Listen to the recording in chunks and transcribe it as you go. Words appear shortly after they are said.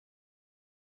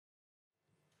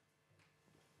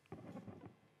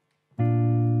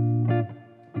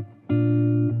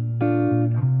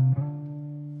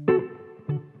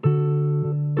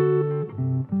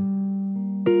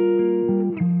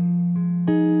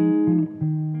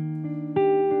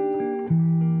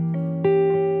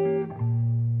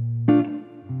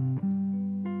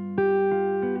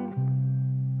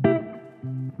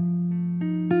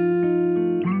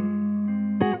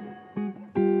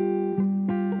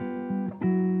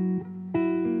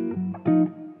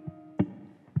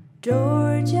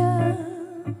Georgia,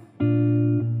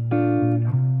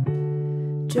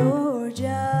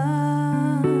 Georgia,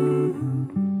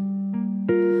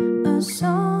 a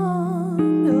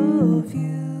song of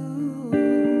you,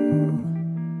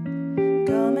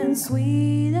 coming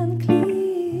sweet and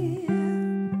clear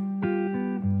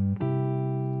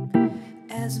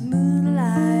as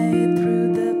moonlight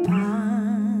through the pines.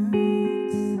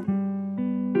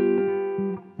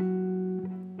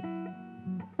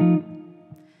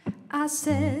 I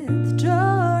said,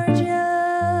 Georgia,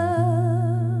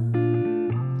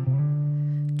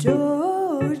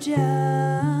 Georgia,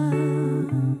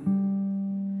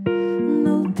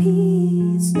 no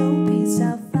peace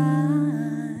I'll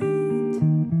find,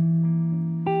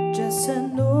 just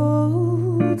an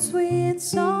old sweet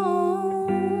song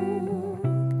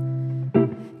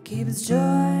keeps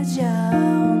Georgia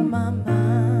on my mind.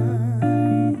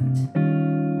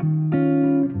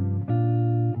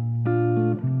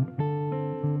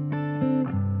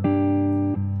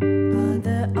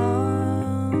 Other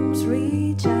arms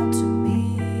reach out to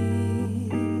me,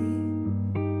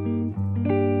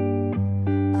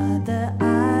 other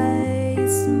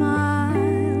eyes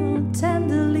smile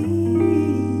tenderly,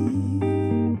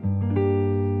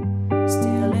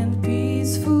 still in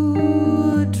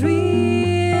peaceful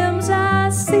dreams I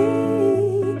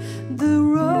see the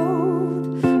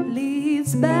road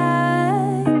leads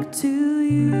back to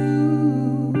you.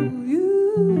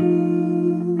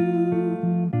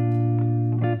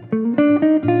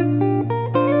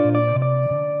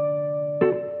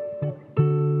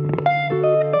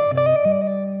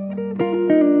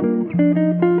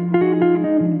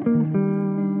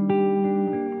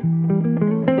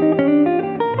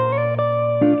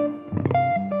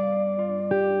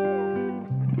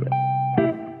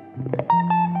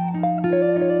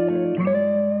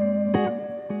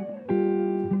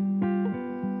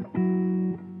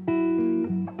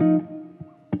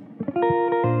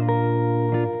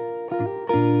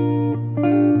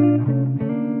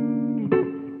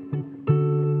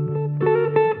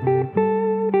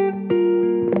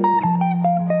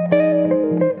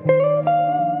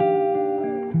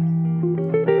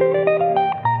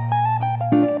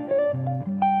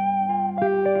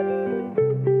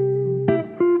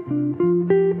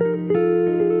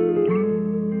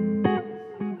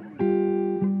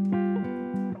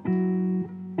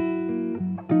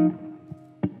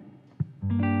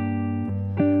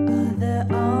 Other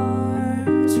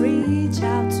arms reach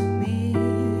out to me,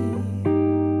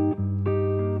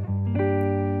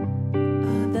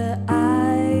 other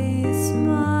eyes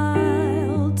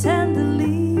smile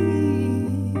tenderly,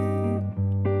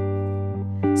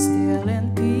 still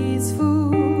in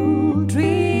peaceful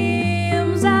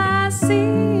dreams I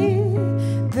see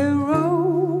the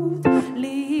road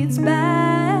leads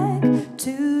back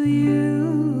to you.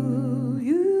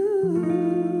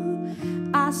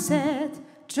 I said,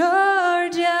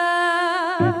 Georgia,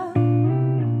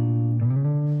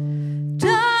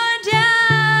 Georgia,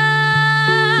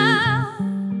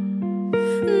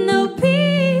 no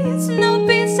peace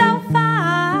I'll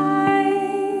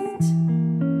find,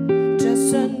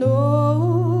 just an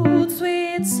old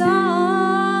sweet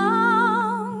song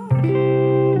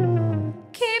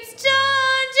keeps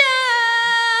Georgia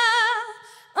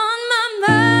on my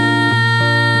mind.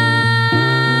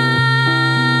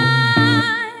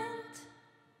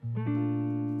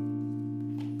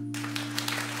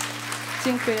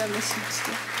 Dziękujemy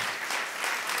ślicznie.